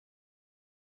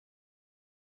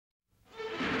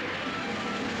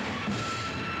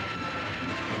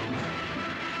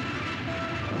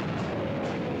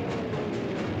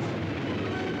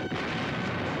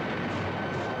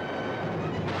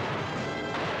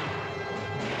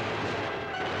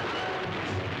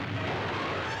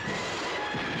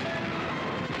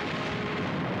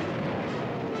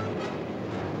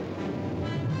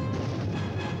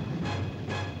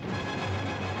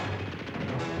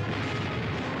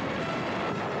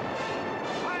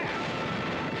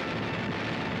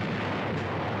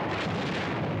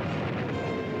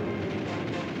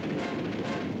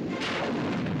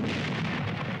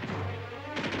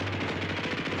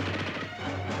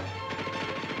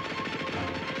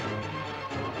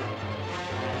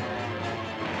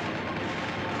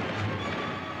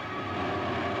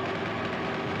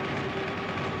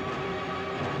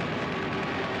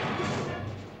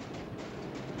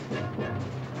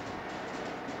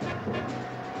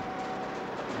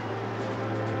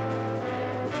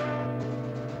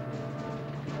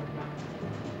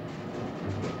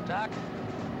Doc,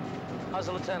 how's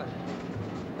the lieutenant?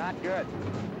 Not good.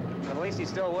 But at least he's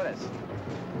still with us.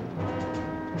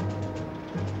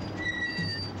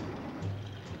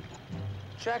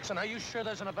 Jackson, are you sure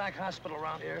there's an evac hospital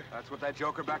around here? That's what that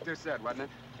joker back there said, wasn't it?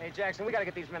 Hey, Jackson, we gotta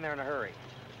get these men there in a hurry.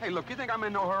 Hey, look, you think I'm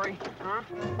in no hurry, huh?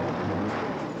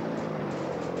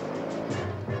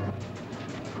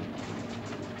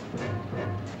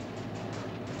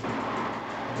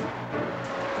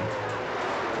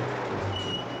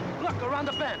 Look, around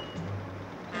the bend.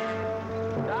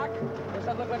 Doc, does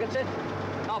that look like it's it?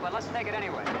 No, but let's take it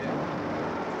anyway.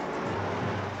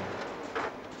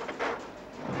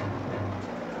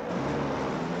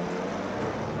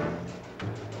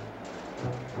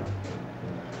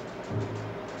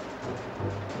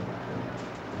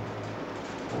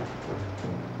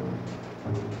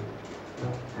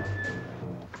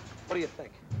 What do you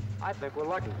think? I think we're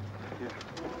lucky. Yeah.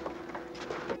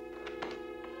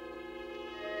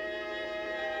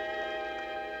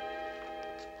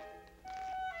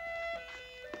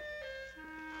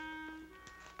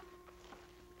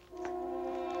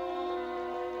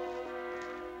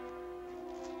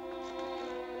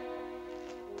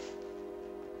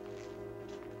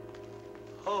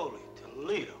 Holy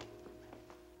Toledo.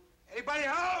 Anybody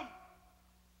home?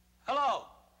 Hello?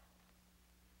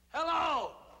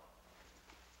 Hello?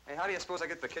 Hey, how do you suppose I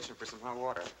get to the kitchen for some hot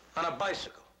water? On a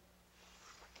bicycle.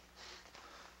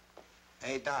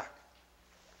 Hey, Doc.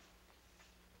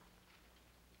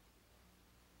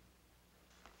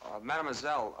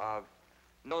 Mademoiselle,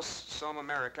 nous sommes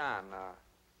américains.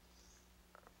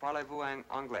 Parlez-vous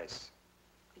anglais?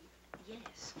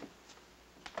 Yes.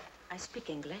 I speak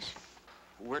English.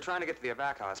 We're trying to get to the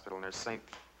evac hospital near Saint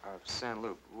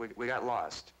Luc. We got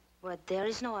lost. Well, there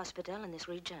is no hospital in this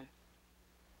region.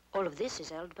 All of this is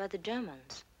held by the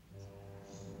Germans.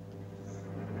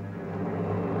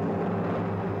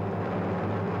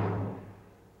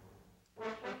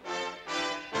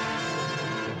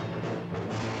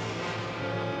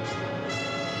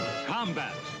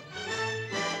 Combat.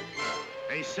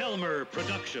 A Selmer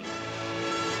production.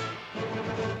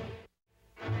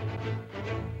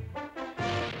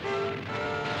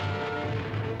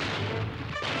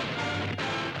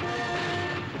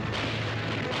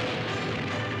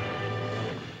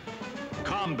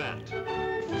 Combat.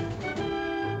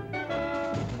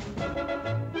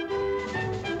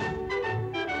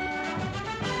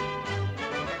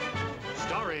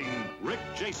 Starring Rick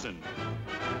Jason.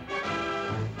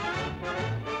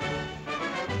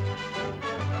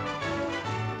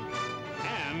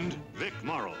 And Vic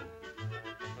Morrow.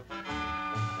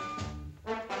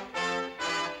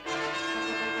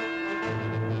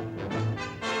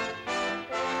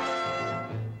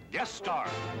 Guest star,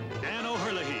 Dan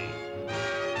O'Herlihy.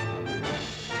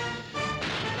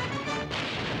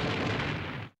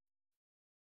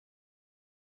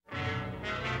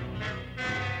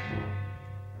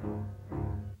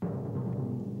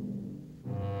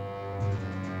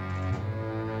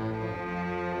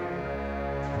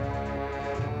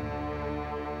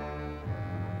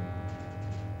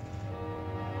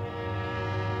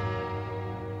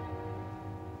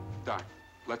 Doc,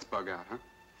 let's bug out, huh?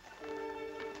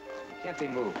 Can't be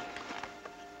moved.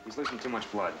 He's losing too much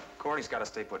blood. Corey's got to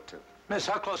stay put, too. Miss,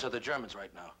 how close are the Germans right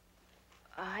now?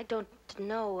 I don't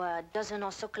know. A dozen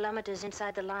or so kilometers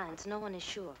inside the lines. No one is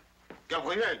sure.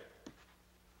 Gabriel!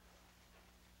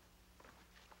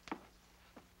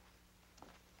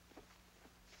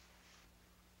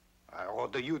 I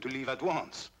order you to leave at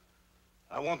once.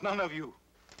 I want none of you.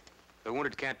 The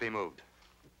wounded can't be moved.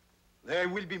 They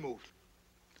will be moved.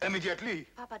 Immediately.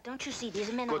 Papa, don't you see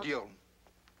these men Go are... to your room.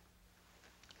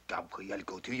 Gabriel,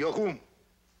 go to your room.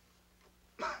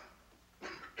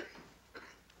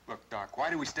 Look, Doc, why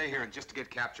do we stay here just to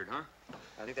get captured, huh?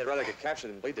 I think they'd rather get captured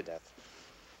than bleed to death.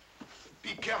 Be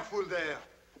careful there.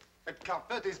 That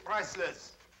carpet is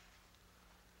priceless.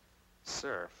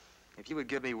 Sir, if you would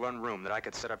give me one room that I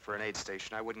could set up for an aid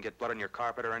station, I wouldn't get blood on your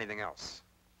carpet or anything else.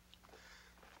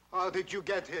 How did you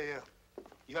get here?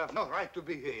 You have no right to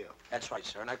be here. That's right,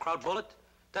 sir. And that crowd bullet?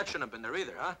 That shouldn't have been there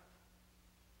either, huh?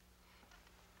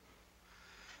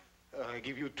 I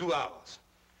give you 2 hours.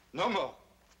 No more.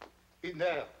 In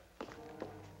there.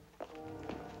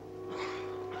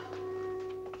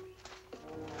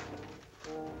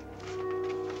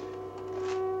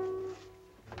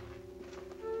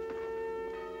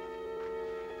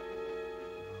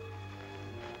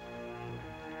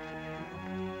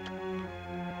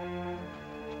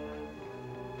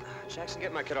 Jackson,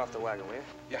 get my kid off the wagon, will you?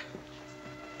 Yeah.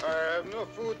 I have no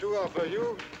food to offer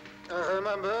you.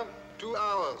 Remember, 2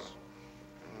 hours.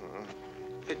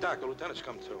 Hey, Doc, the lieutenant's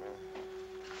come too.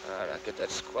 All right, I'll get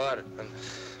that squad.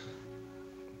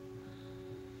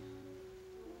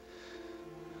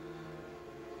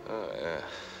 Oh, yeah.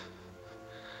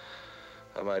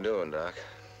 How am I doing, Doc?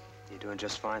 You're doing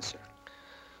just fine, sir.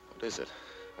 What is it?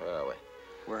 Where are we?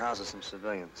 We're housing some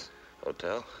civilians.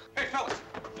 Hotel? Hey, fellas!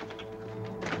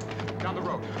 Down the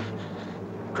road.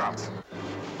 Krauts.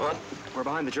 What? We're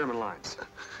behind the German lines.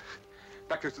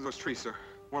 Back there through those trees, sir.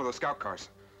 One of those scout cars.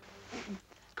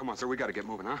 Come on, sir, we gotta get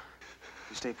moving, huh?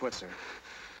 You stay put, sir.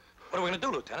 What are we gonna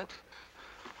do, Lieutenant?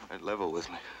 Right, level with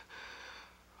me.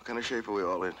 What kind of shape are we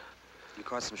all in? You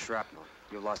caught some shrapnel.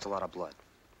 You lost a lot of blood.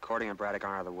 Cording and Braddock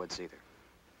aren't out of the woods either.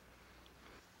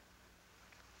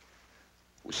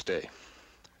 We stay.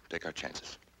 Take our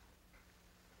chances.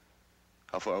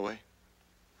 How far away?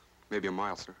 Maybe a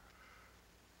mile, sir.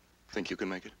 Think you can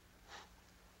make it?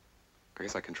 I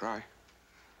guess I can try.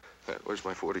 Where's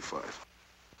my 45?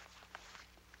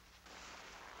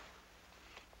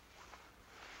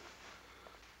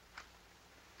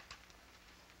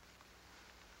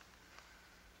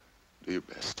 Do your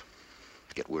best.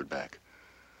 Get word back.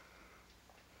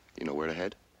 You know where to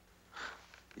head?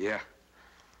 Yeah.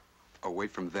 Away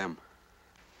from them.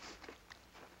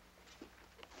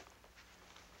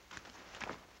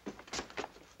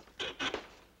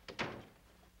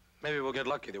 Maybe we'll get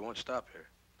lucky. They won't stop here.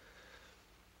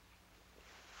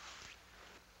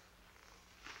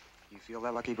 You feel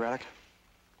that lucky, Braddock?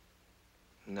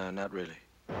 No, not really.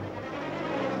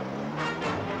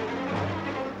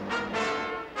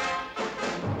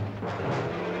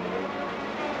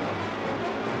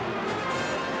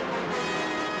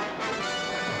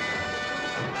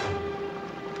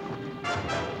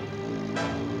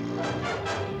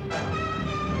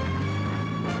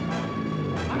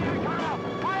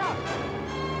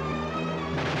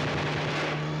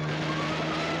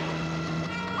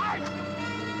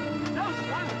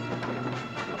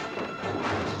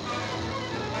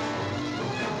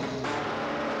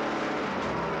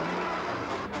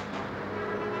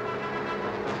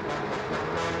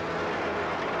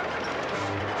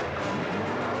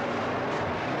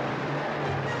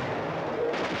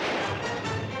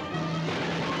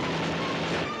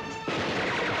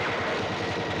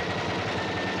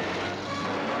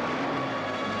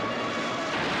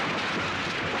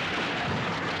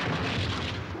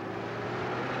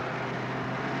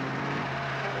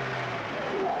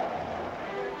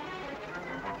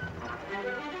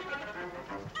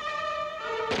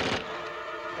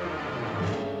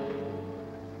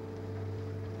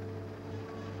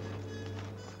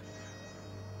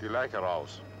 Die Leiche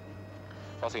raus.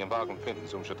 Lass ich einen Wagen finden,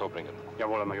 zum Chateau bringen.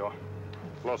 Jawohl, Major.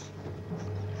 Los.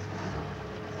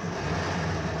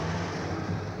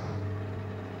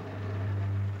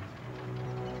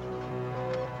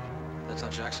 That's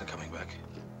not Jackson coming back.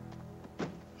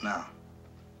 No.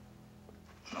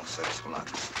 No such luck.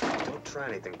 Don't try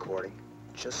anything, Cordy.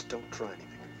 Just don't try anything.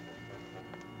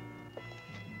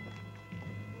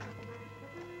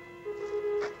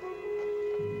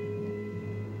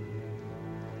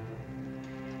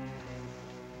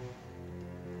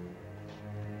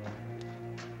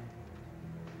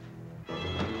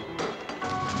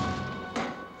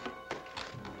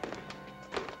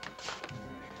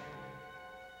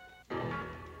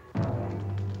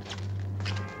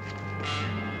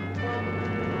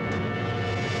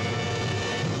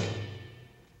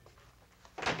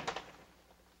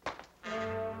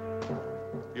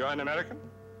 You're an American?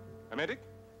 A medic?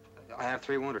 I have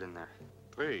 3 wounded in there.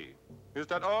 3. Is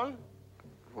that all?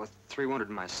 Well, 3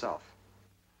 wounded myself.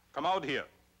 Come out here.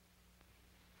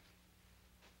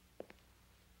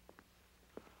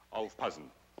 Aufpassen.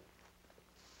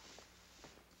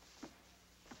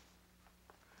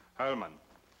 Hermann.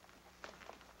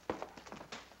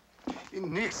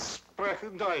 Nichts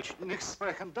sprechen Deutsch. Nichts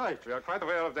sprechen Deutsch. We are quite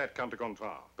aware of that, Count de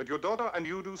Gontran. But your daughter and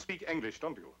you do speak English,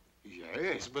 don't you?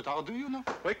 Yes, but how do you know?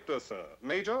 Richter, sir.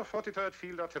 Major, 43rd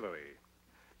Field Artillery.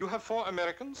 You have 4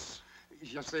 Americans?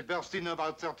 Yes, they burst in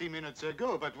about 30 minutes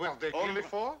ago, but where they Only came...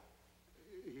 4?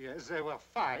 Yes, there were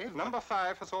 5. Number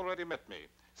 5 has already met me.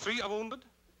 3 are wounded?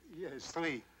 Yes,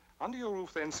 3. Under your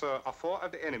roof, then, sir, are 4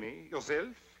 of the enemy.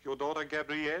 Yourself, your daughter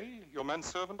Gabrielle, your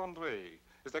manservant André.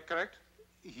 Is that correct?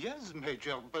 Yes,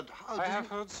 Major, but how I do have you...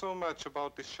 heard so much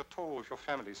about this chateau of your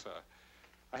family, sir.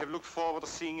 I have looked forward to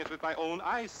seeing it with my own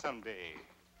eyes someday.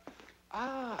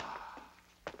 Ah,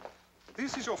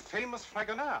 this is your famous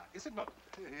Fragonard, is it not?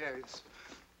 Yes,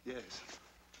 yes.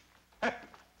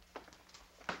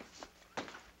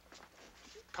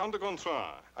 Count de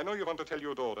Gontran, I know you want to tell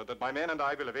your daughter that my men and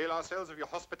I will avail ourselves of your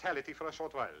hospitality for a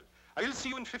short while. I will see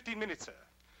you in 15 minutes, sir.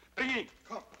 Bring it in.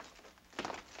 Come.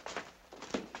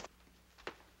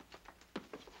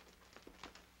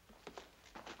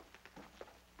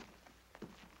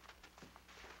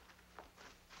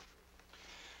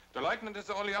 The lieutenant is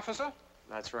the only officer?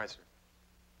 That's right, sir.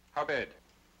 How bad?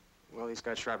 Well, he's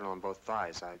got shrapnel on both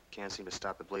thighs. I can't seem to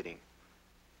stop the bleeding.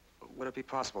 Would it be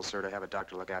possible, sir, to have a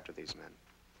doctor look after these men?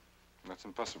 That's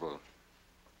impossible.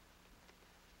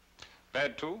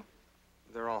 Bad, too?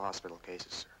 They're all hospital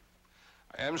cases, sir.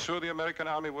 I am sure the American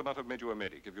Army would not have made you a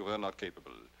medic if you were not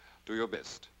capable. Do your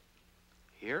best.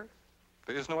 Here?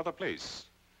 There is no other place.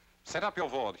 Set up your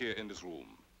ward here in this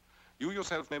room. You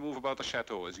yourself may move about the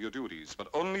chateau as your duties, but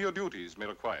only your duties may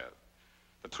require.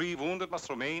 The 3 wounded must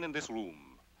remain in this room,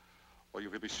 or you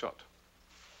will be shot.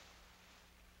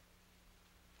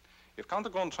 If Count de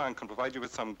Gontran can provide you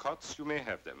with some cots, you may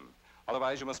have them.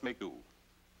 Otherwise, you must make do.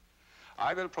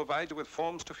 I will provide you with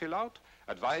forms to fill out,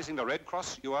 advising the Red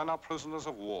Cross you are now prisoners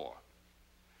of war.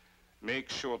 Make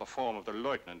sure the form of the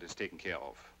lieutenant is taken care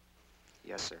of.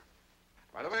 Yes, sir.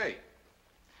 By the way,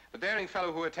 the daring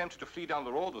fellow who attempted to flee down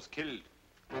the road was killed.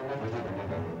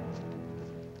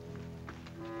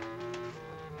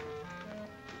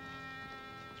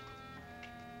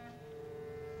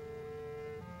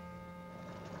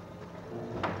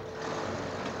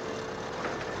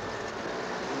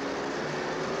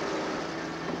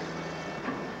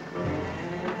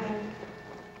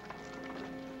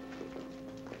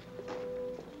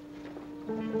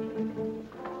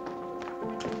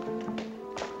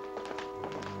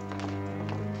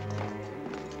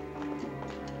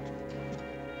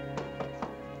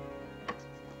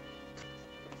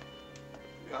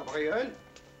 Gabriel?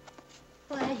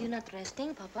 Why are you not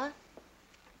resting, Papa?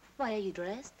 Why are you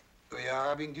dressed? We are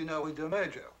having dinner with the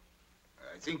Major.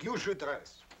 I think you should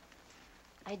rest.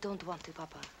 I don't want to,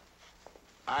 Papa.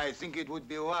 I think it would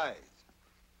be wise.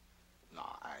 No,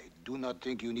 I do not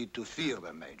think you need to fear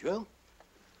the Major.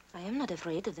 I am not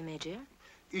afraid of the Major.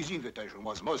 His invitation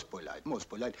was most polite, most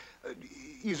polite.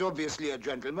 He's obviously a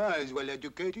gentleman, he's well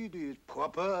educated, he's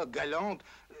proper, gallant.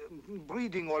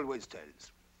 Breeding always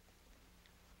tells.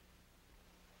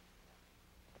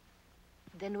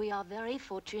 Then we are very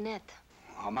fortunate.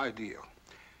 Oh, my dear,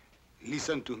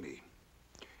 listen to me.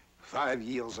 5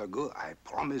 years ago, I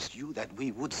promised you that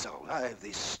we would survive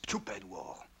this stupid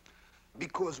war.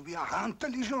 Because we are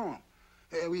intelligent,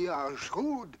 we are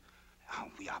shrewd,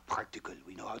 we are practical,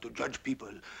 we know how to judge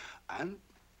people, and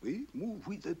we move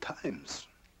with the times.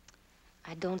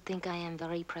 I don't think I am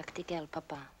very practical,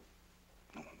 Papa.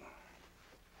 No.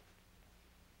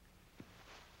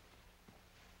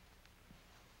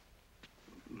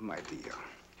 My dear,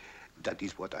 that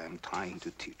is what I am trying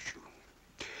to teach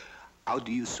you. How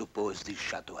do you suppose this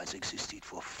chateau has existed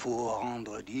for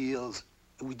 400 years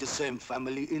with the same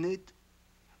family in it?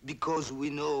 Because we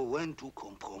know when to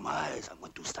compromise and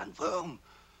when to stand firm.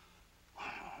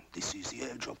 This is the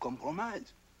age of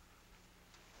compromise.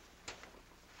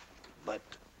 But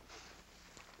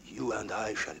you and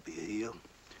I shall be here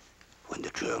when the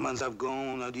Germans have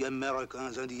gone, and the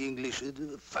Americans and the English,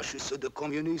 the fascists and the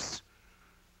communists.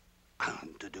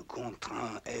 And the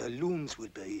Gontran heirlooms will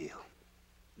be here.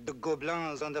 The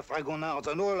Gobelins and the Fragonards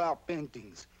and all our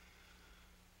paintings.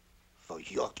 For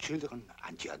your children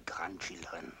and your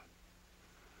grandchildren.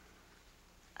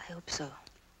 I hope so.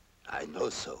 I know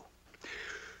so.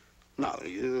 Now,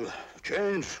 you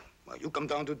change. Well, you come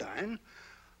down to dine,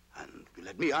 and you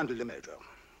let me handle the Major.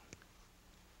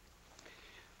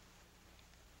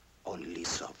 Only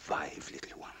survive,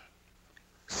 little one.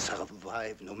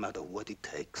 Survive no matter what it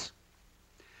takes.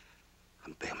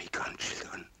 And bear me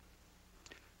grandchildren.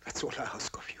 That's all I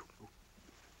ask of you.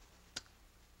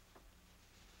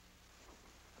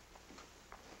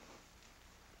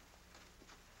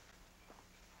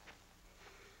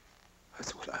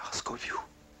 That's what I ask of you.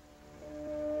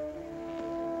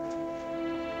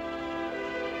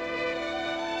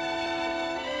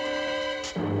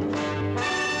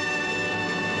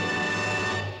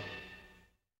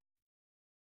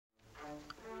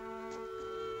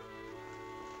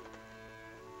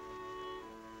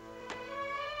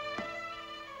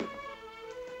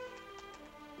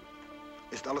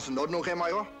 Is alles in orde nog, hè,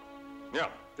 Major?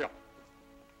 Ja, ja.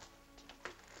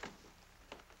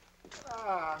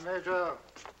 Ah, Major,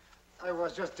 I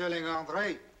was just telling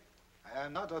André. I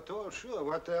am not at all sure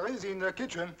what there is in the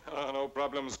kitchen. No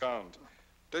problems, Count.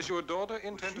 Does your daughter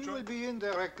intend to She join? will be in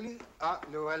directly. Ah,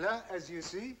 Luella, as you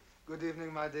see. Good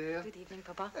evening, my dear. Good evening,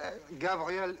 Papa.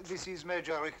 Gabriel, this is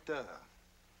Major Richter.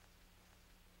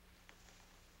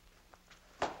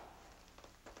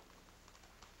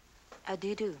 How do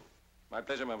you do? My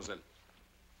pleasure, mademoiselle.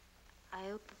 I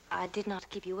hope I did not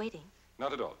keep you waiting.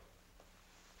 Not at all.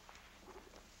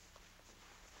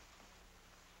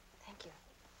 Thank you.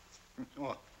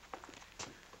 Oh.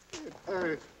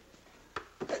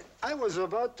 I was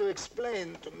about to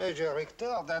explain to Major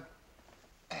Richter that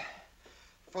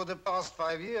for the past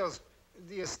 5 years,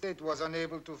 the estate was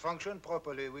unable to function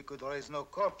properly. We could raise no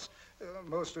crops.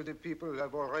 Most of the people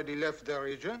have already left the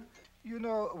region. You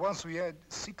know, once we had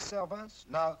 6 servants.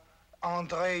 Now,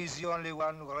 André is the only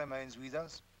one who remains with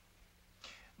us.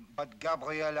 But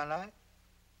Gabriel and I,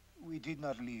 we did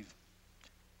not leave.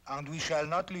 And we shall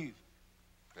not leave.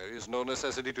 There is no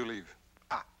necessity to leave.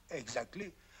 Ah,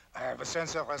 exactly. I have a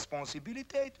sense of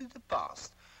responsibility to the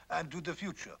past and to the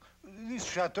future. This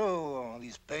chateau,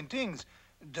 these paintings,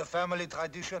 the family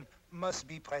tradition must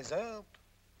be preserved.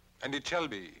 And it shall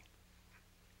be.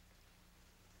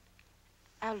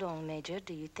 How long, Major,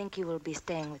 do you think you will be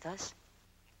staying with us?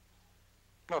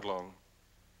 Not long.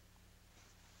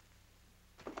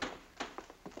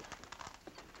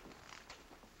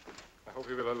 I hope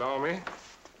you will allow me.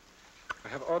 I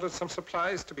have ordered some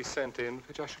supplies to be sent in,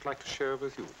 which I should like to share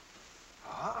with you.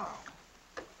 Ah.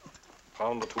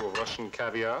 Pound or two of Russian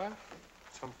caviar,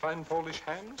 some fine Polish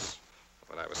hams.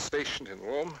 When I was stationed in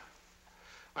Rome,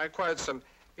 I acquired some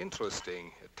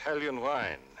interesting Italian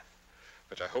wine,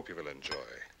 which I hope you will enjoy.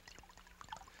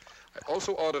 I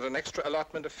also ordered an extra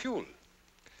allotment of fuel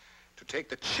to take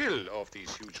the chill off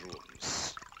these huge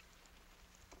rooms.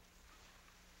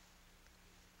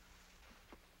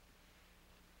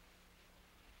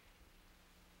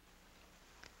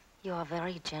 You are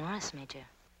very generous, Major.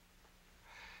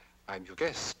 I'm your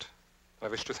guest. I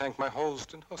wish to thank my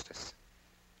host and hostess.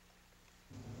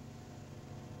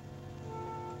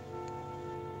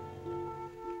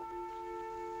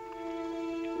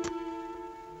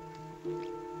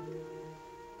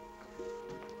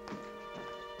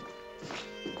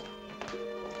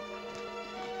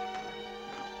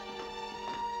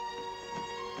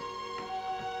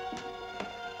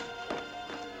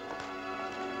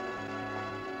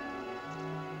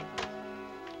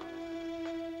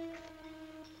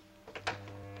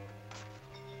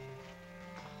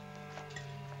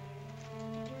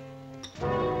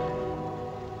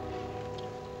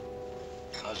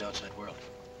 How's the outside world?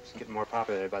 It's getting more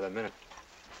populated by the minute.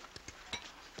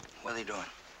 What are they doing?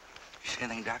 You see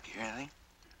anything, Doc? You hear anything?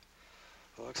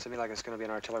 It looks to me like it's going to be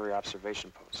an artillery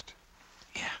observation post.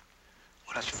 Yeah.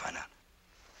 What else you find out?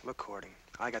 Look, Cordy,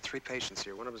 I got 3 patients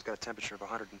here. One of them's got a temperature of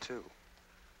 102. Well,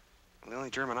 the only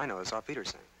German I know is off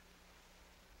Peterson.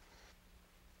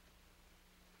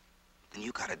 Then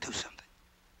you gotta do something.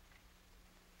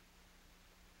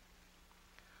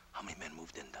 How many men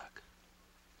moved in, Doc?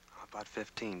 About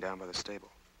 15 down by the stable.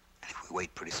 And if we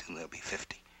wait, pretty soon there'll be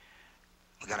 50.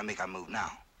 We gotta make our move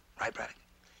now. Right, Braddock?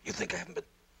 You think I haven't been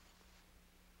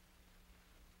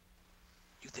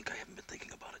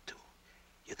thinking about it, too?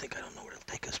 You think I don't know where it'll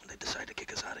take us when they decide to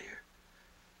kick us out of here?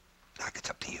 Doc, it's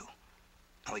up to you.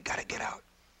 Now we gotta get out.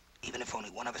 Even if only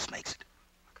one of us makes it.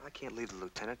 Look, I can't leave the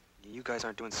lieutenant. You guys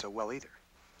aren't doing so well either.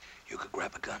 You could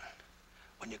grab a gun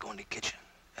when you go in the kitchen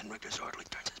and Richter's orderly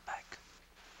turns his back.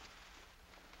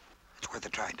 It's worth a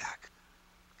try, Doc.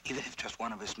 Even if just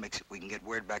one of us makes it, we can get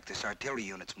word back this artillery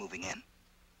unit's moving in.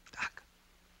 Doc,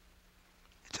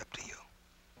 it's up to you.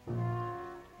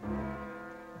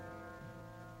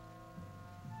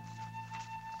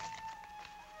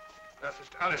 Das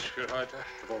ist alles für heute.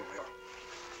 Jawohl, Major.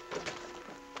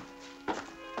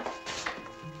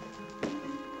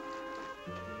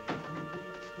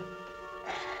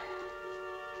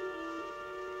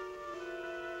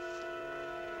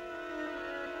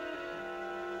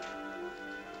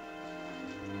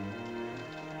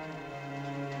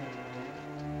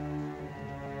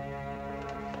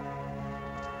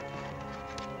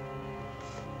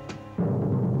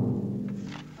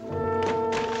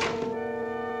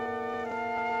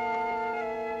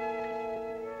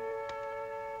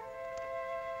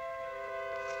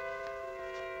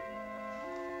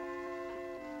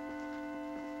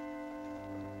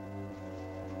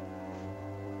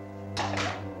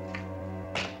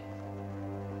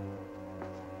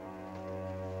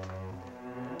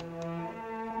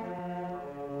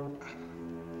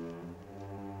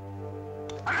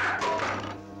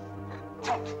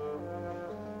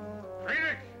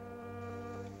 Friedrich!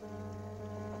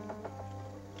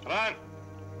 Herein!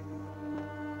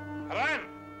 Herein!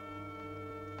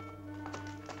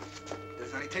 Der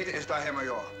Sanitäter ist da, Herr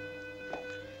Major.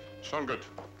 Schon gut.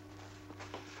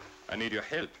 I need your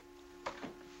help.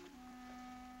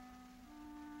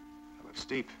 That looks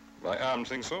steep. My arm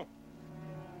thinks so.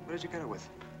 What did you get it with?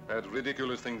 That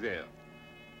ridiculous thing there.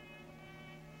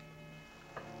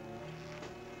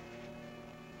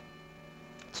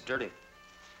 It's dirty.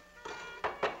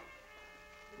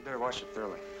 You better wash it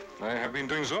thoroughly. I have been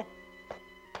doing so.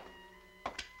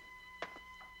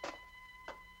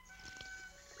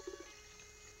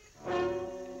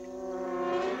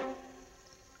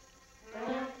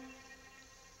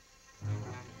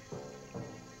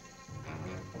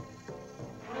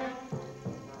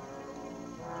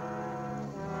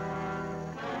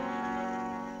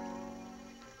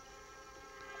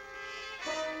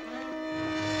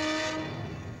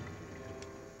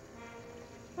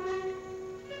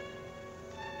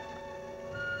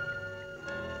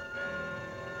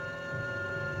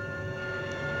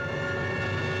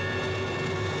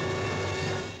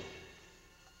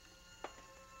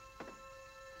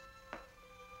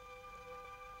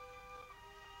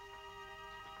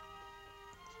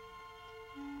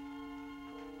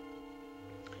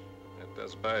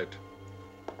 That's bad.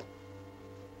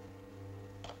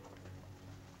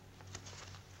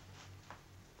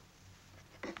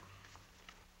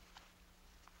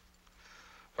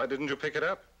 Why didn't you pick it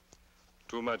up?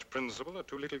 Too much principle or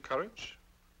too little courage?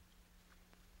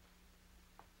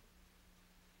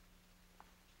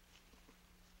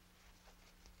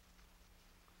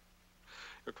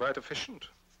 You're quite efficient.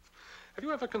 Have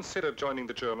you ever considered joining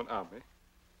the German army?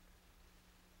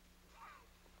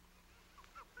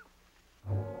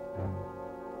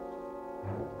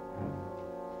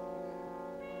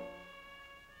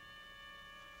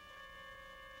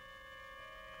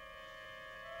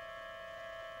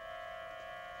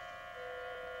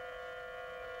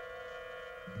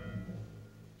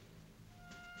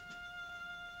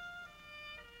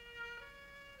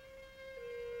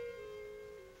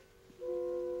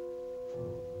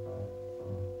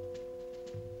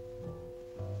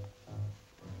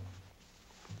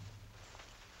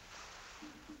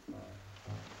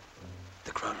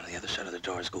 The crowd on the other side of the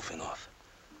door is goofing off.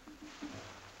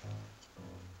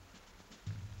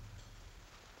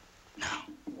 Now.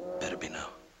 Better be now.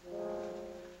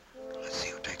 Let's see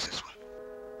who takes this one.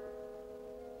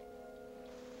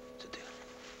 It's a deal.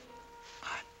 All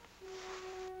right.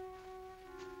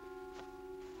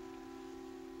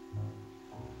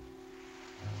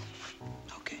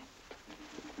 Okay.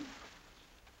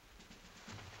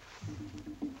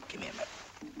 Give me a minute.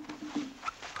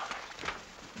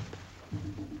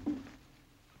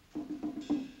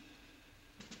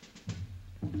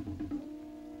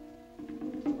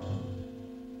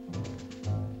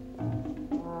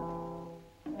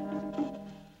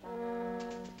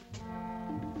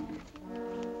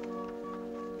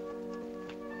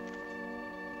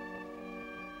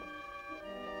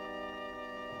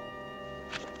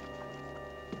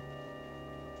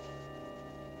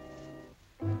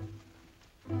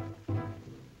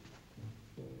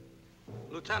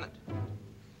 Lieutenant.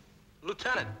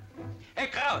 Lieutenant. Hey,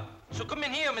 crowd, so come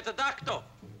in here with the doctor.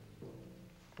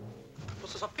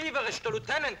 Was is a feverish, the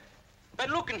lieutenant? Been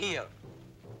looking here.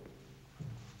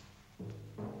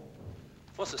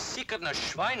 Was is sick as ein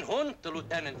Schweinhund, der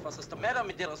Lieutenant? Was ist der matter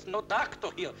mit dir? There's no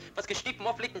doctor here. Was gestiegen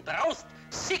aufliegen draus?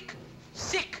 Sick,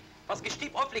 sick. Was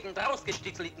gestiegen aufliegen draus,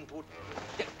 gestiegen tut.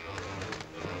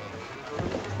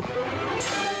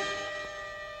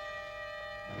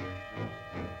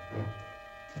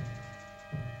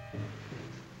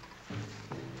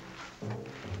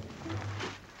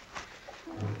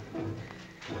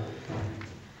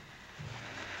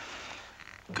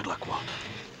 Good luck, Walt.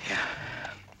 Yeah.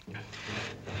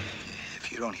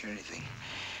 If you don't hear anything,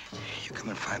 you come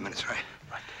in 5 minutes, right?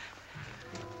 Right.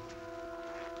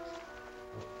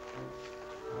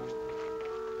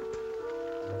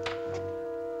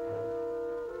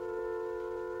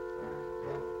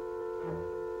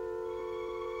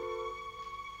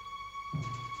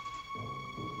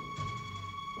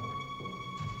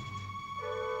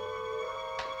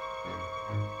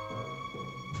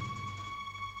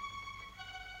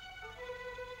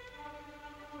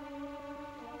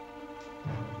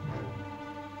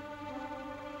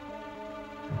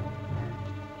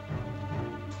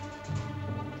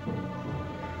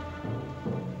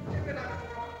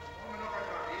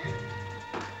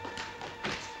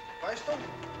 Weißt du,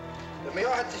 der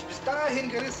Major hat sich bis dahin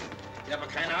gerissen. Ja, aber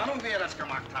keine Ahnung, wer das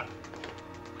gemacht hat.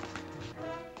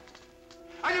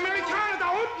 Ein Amerikaner da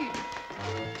unten!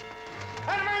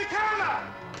 Ein Amerikaner!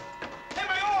 Herr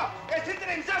Major, er ist hinter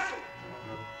dem Sessel!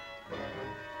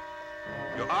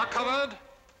 You are covered.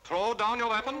 Throw down your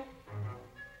weapon.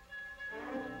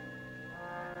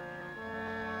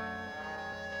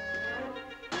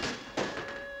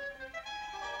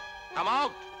 Come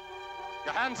out.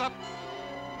 Your hands up.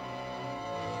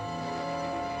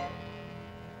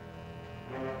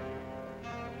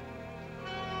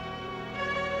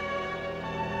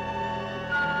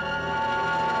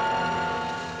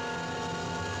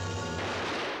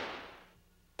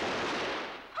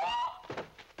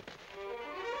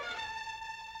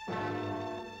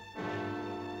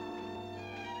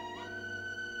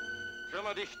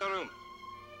 Kümmer dich darum.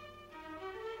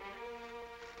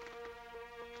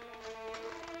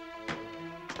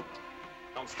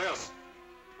 Downstairs.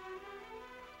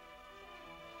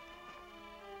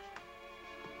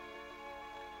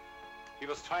 He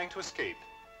was trying to escape.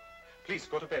 Please,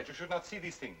 go to bed. You should not see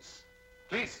these things.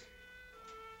 Please.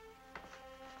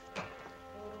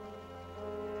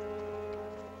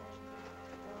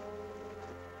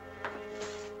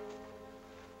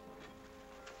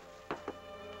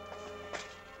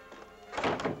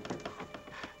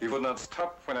 He would not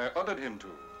stop when I ordered him to.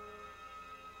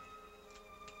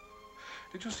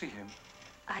 Did you see him?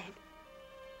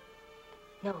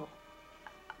 No.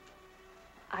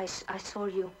 I saw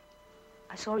you.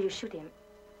 I saw you shoot him.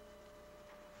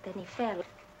 Then he fell.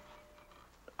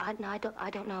 I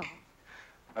don't know.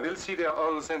 I will see they are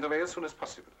all sent away as soon as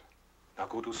possible. Now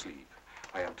go to sleep.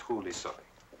 I am truly sorry.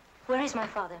 Where is my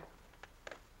father?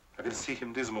 I will see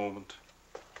him this moment.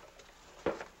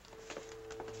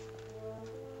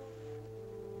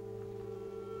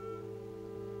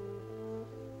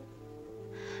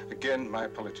 Again, my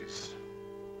apologies.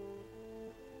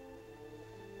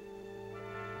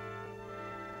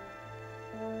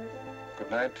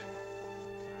 Good night,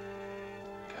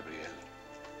 Gabrielle.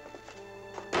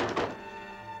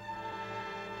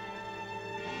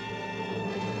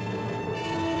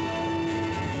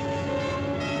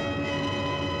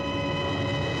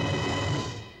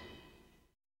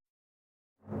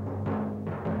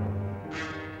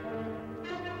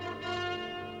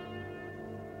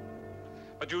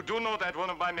 But you do know that one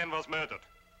of my men was murdered.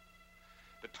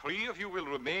 The three of you will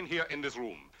remain here in this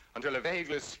room until a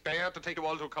vehicle is spared to take you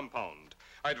all to a compound.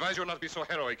 I advise you not be so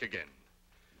heroic again.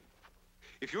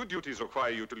 If your duties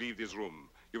require you to leave this room,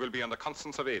 you will be under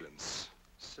constant surveillance.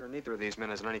 Sir, neither of these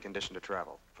men is in any condition to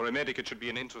travel. For a medic, it should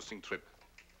be an interesting trip.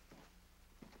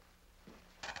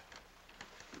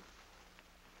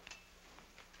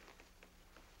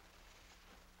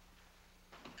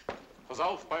 Pass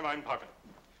auf bei meinem Packen.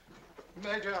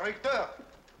 Major Richter,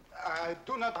 I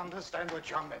do not understand what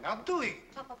young men are doing.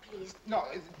 Papa, please. No,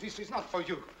 this is not for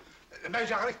you.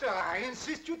 Major Richter, I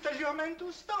insist you tell your men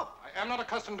to stop. I am not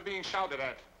accustomed to being shouted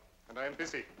at, and I am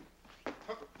busy.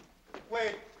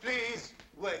 Wait, please,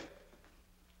 wait.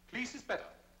 Please is better,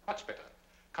 much better.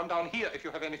 Come down here if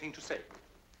you have anything to say.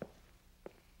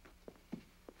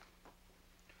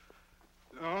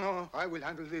 No, I will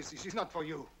handle this. This is not for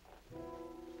you.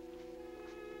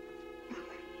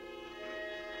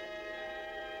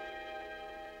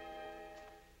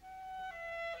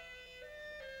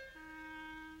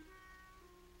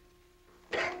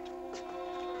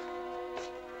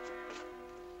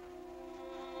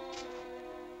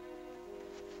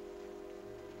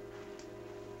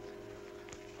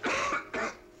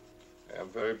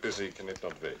 Very busy, can it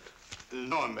not wait?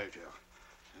 No, Major.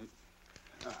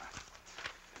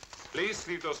 Please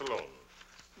leave us alone.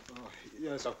 Oh,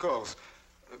 yes, of course.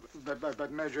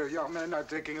 But, Major, your men are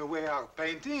taking away our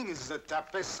paintings, the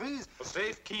tapestries. For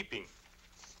safekeeping.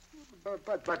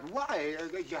 But why?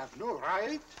 You have no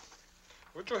right.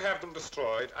 Would you have them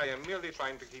destroyed? I am merely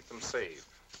trying to keep them safe.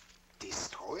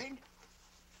 Destroyed?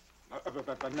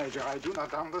 But, Major, I do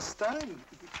not understand.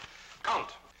 Count.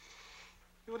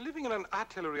 You are living in an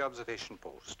artillery observation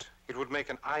post. It would make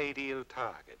an ideal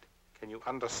target. Can you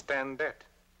understand that?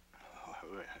 Oh,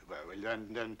 well,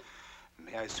 then,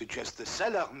 may I suggest the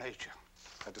cellar, Major?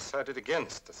 I decided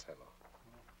against the cellar.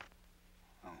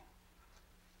 Oh.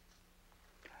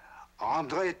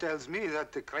 Andre tells me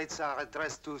that the crates are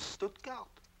addressed to Stuttgart.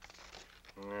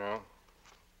 Yeah.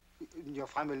 Your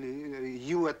family,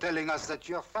 you were telling us that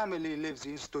your family lives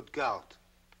in Stuttgart.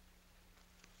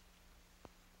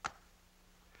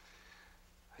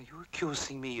 Are you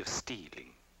accusing me of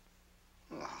stealing?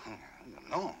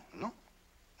 No.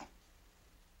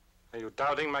 Are you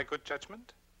doubting my good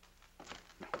judgment?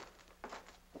 No.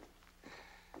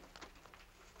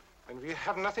 And we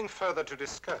have nothing further to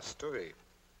discuss, do we?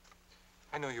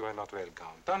 I know you are not well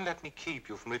gowned. Don't let me keep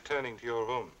you from returning to your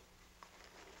room.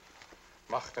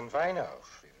 Mach den Wein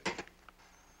auf.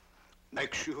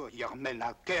 Make sure your men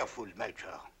are careful,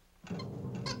 Major.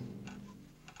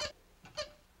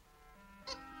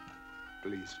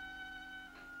 Please.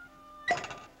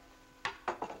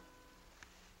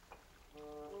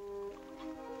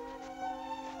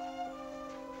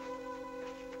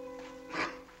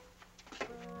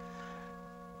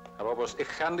 Robert, ich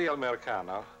kann die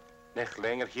Amerikaner nicht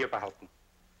länger hier behalten.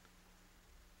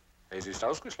 Es ist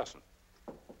ausgeschlossen.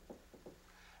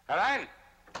 Herein!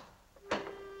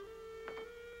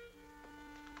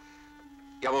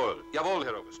 Jawohl, jawohl,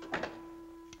 Herr Oberst.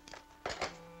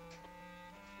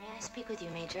 May I speak with you,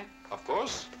 Major? Of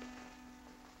course.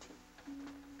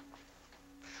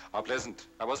 How pleasant.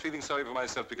 I was feeling sorry for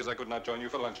myself because I could not join you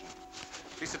for luncheon.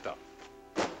 Please sit down.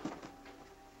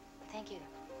 Thank you.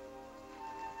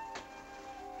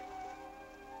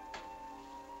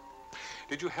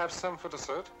 Did you have some for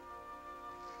dessert?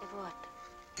 Of what?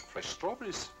 Fresh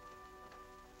strawberries.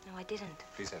 No, I didn't.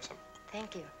 Please have some.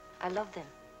 Thank you. I love them.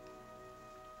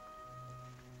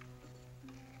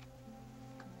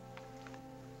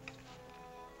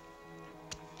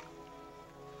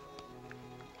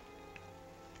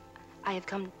 I have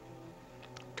come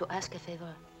to ask a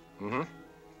favor. Mm-hmm.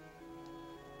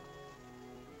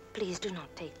 Please do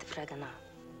not take the Fragonard.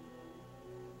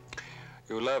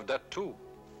 You love that too?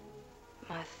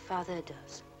 My father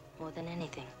does, more than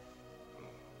anything.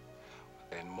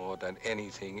 And more than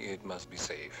anything, it must be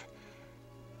safe.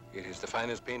 It is the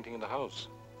finest painting in the house.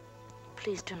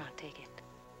 Please do not take it.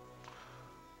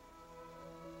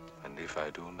 And if I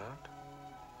do not?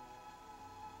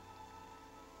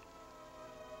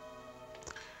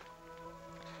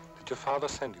 Did your father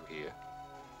send you here?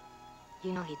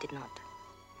 You know he did not.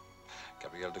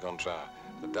 Gabriel de Gontran,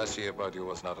 the dossier about you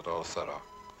was not at all thorough.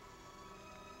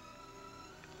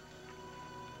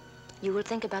 You will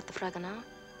think about the Fragonard?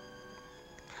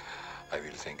 I will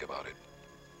think about it.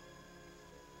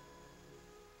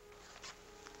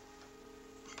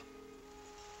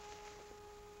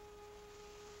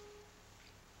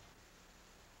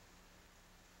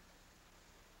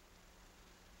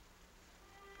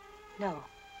 No.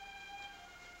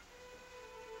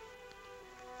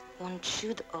 One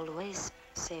should always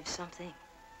save something.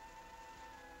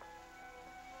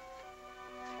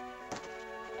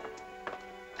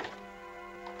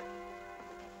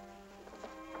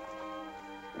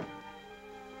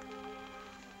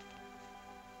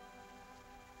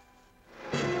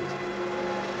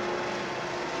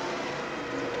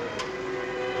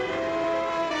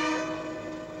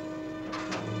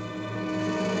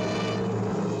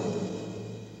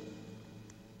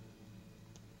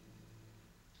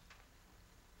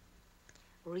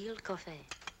 Real coffee.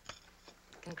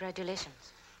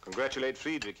 Congratulations. Congratulate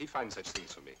Friedrich. He finds such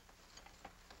things for me.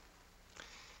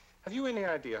 Have you any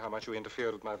idea how much you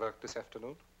interfered with my work this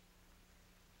afternoon?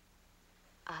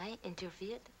 I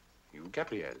interfered? You,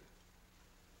 Gabrielle.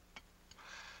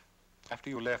 After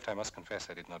you left, I must confess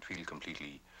I did not feel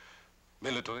completely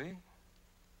military.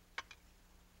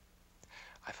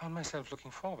 I found myself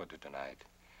looking forward to tonight,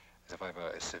 as if I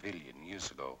were a civilian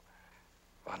years ago,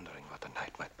 wondering what the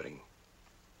night might bring.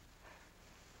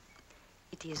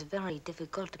 It is very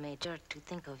difficult, Major, to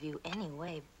think of you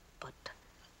anyway, but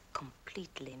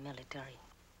completely military.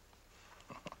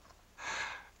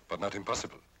 But not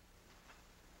impossible.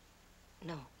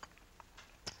 No,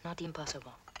 not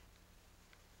impossible.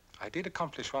 I did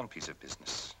accomplish one piece of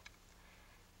business.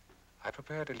 I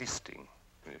prepared a listing,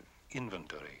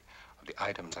 inventory, of the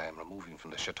items I am removing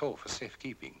from the Chateau for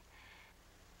safekeeping.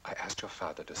 I asked your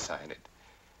father to sign it,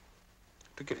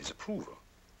 to give his approval.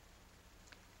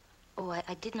 Oh,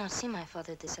 I did not see my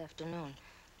father this afternoon.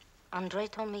 Andre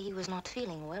told me he was not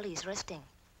feeling well. He's resting.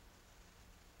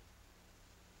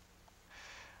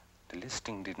 The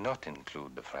listing did not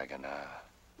include the Fragonard.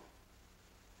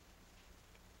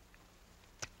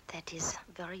 That is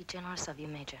very generous of you,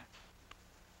 Major.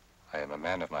 I am a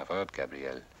man of my word,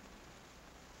 Gabrielle.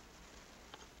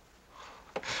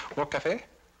 More café?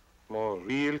 More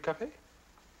real café?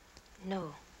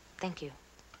 No, thank you.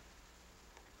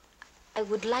 I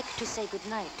would like to say good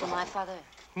night to my father.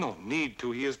 No need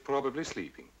to. He is probably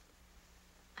sleeping.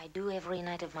 I do every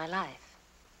night of my life.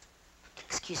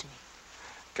 Excuse me.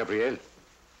 Gabrielle,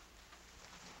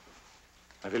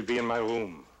 I will be in my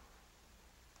room.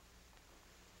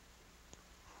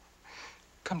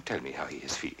 Come tell me how he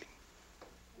is feeling.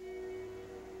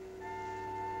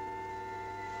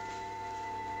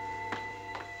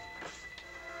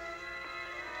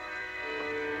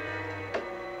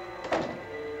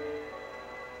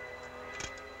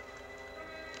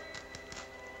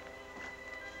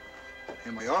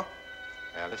 Herr Major?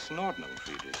 Alles in Ordnung,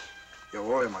 Friedrich.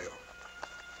 Jawohl, Herr Major.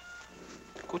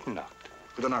 Guten Nacht.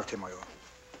 Gute Nacht, Herr Major.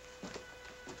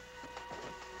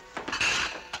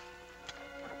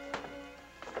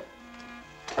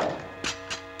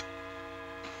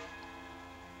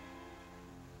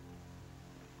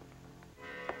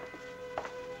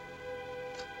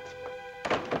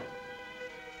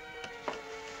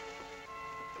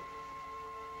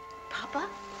 Papa?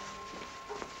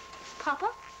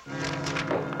 Papa?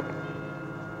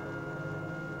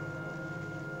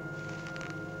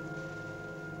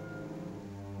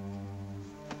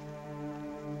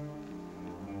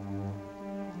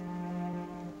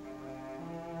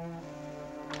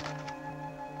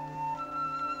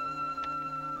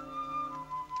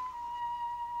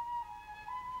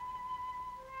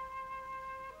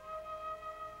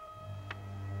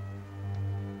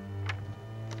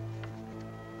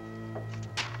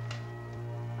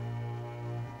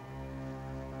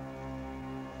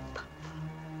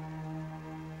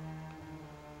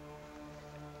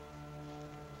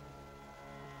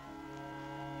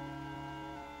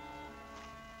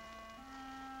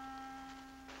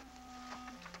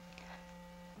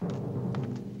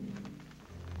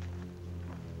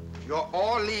 You're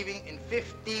all leaving in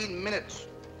 15 minutes.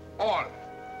 All.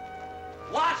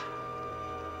 What?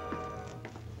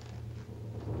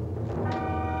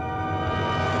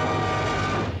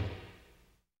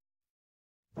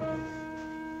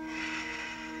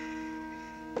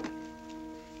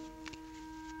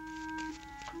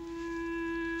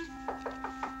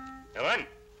 Come in.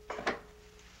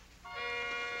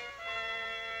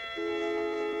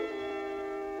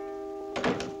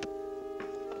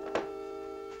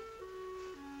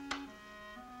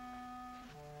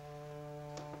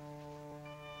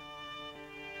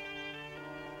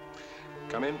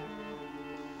 Come in.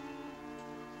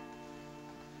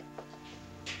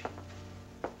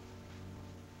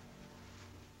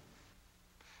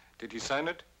 Did he sign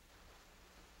it?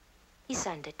 He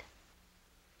signed it.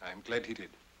 I'm glad he did.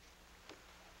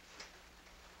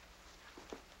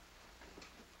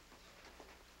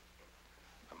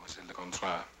 Mademoiselle de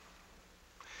Gonsoir,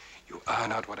 you are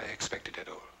not what I expected at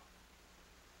all.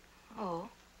 Oh.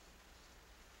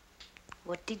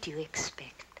 What did you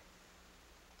expect?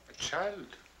 A child,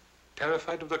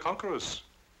 terrified of the conquerors.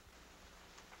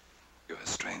 You're a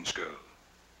strange girl,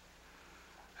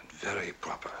 and very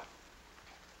proper.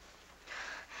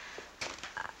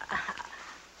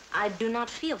 I do not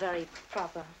feel very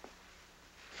proper.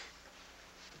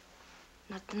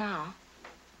 Not now.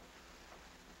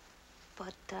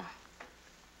 But,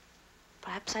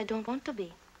 perhaps I don't want to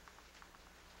be.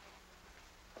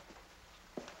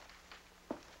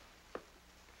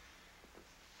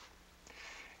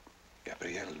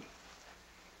 Gabrielle.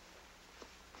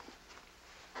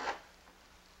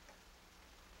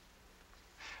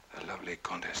 The lovely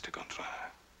Comtesse de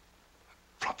Gonsoir.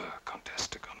 Proper Comtesse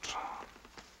de Gonsoir.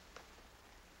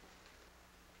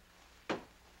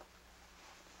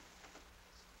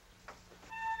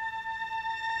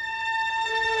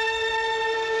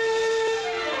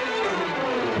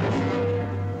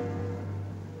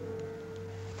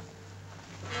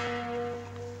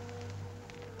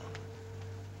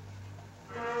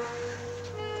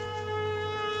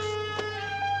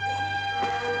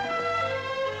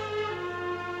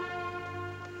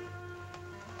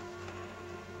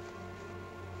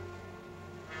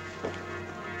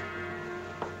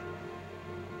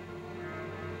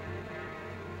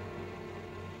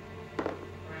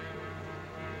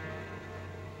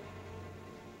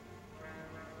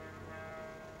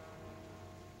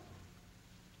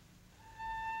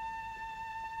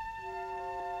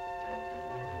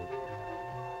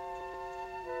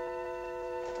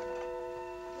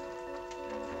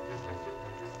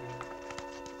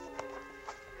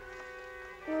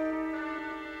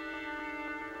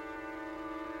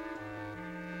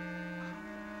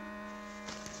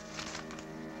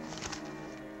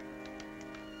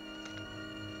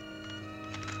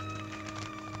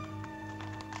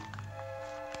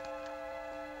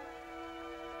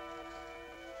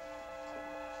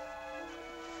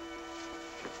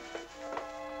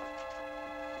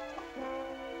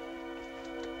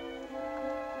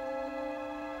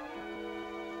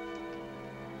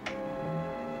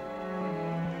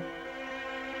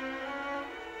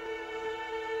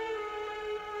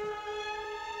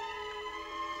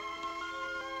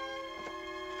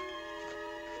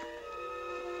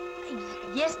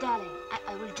 Yes, darling.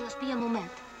 I will just be a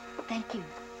moment. Thank you.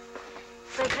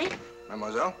 Frederick?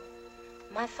 Mademoiselle?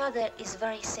 My father is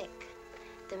very sick.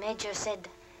 The major said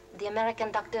the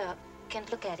American doctor can't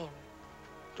look at him.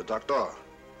 The doctor?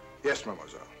 Yes,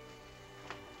 mademoiselle.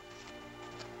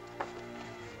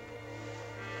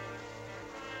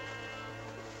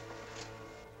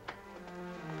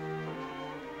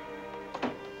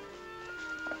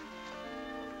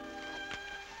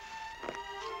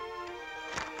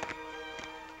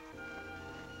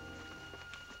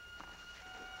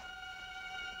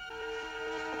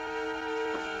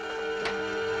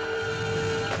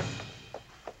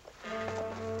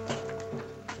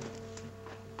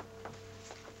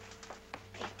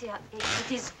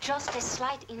 It is just a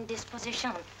slight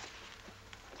indisposition.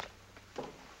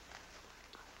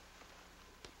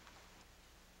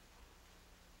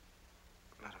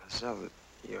 Mademoiselle,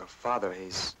 your father,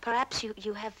 he's... Perhaps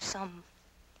you have some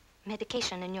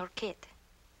medication in your kit.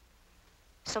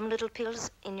 Some little pills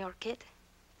in your kit?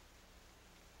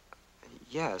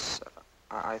 Yes,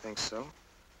 I think so.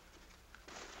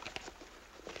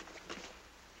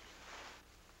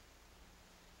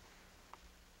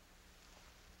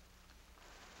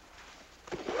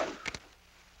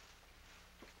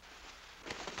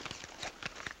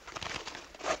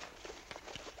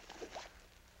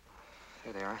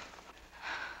 Here they are.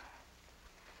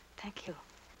 Thank you.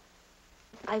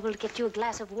 I will get you a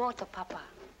glass of water, Papa.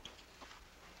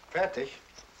 Fertig?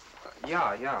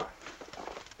 Yeah.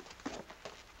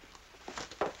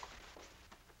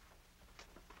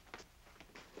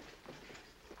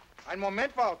 Ein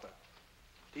Moment, Walter.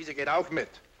 Diese geht auch mit.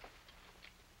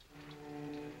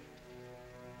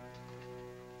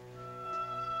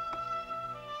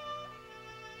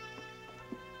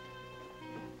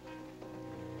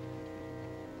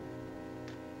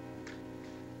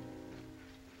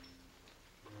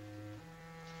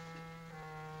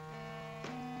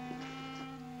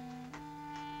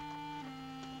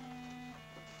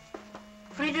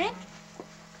 Friedrich?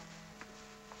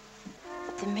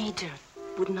 The Major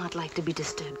would not like to be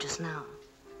disturbed just now.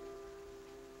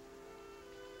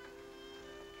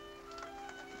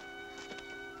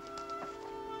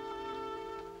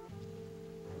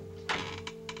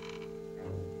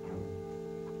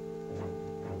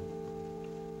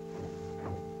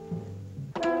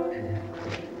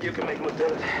 You can make him do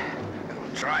it.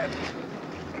 Try it.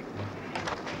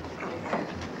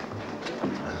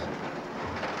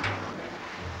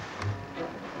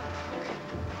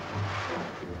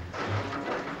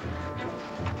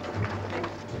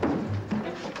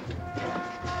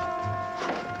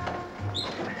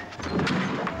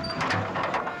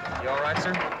 You all right,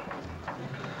 sir?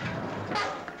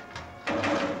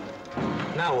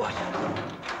 Now what?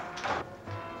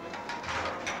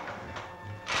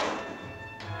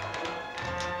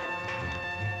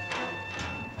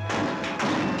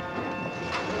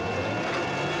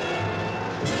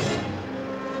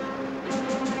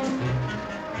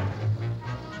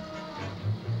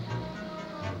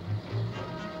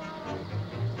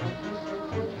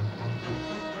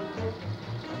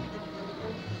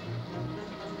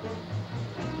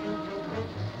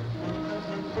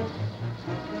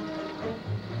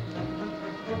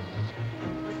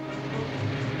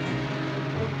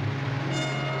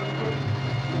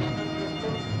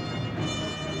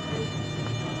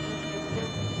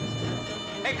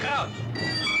 Hey, Kraut!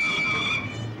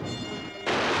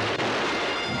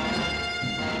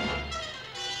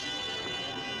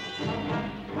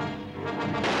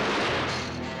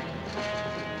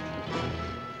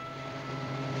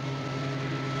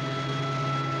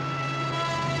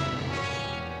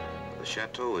 The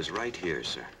Chateau is right here,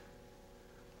 sir.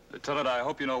 Lieutenant, I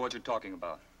hope you know what you're talking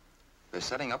about. They're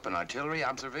setting up an artillery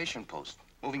observation post,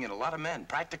 moving in a lot of men,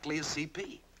 practically a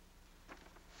CP.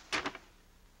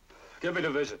 Give me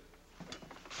the visit.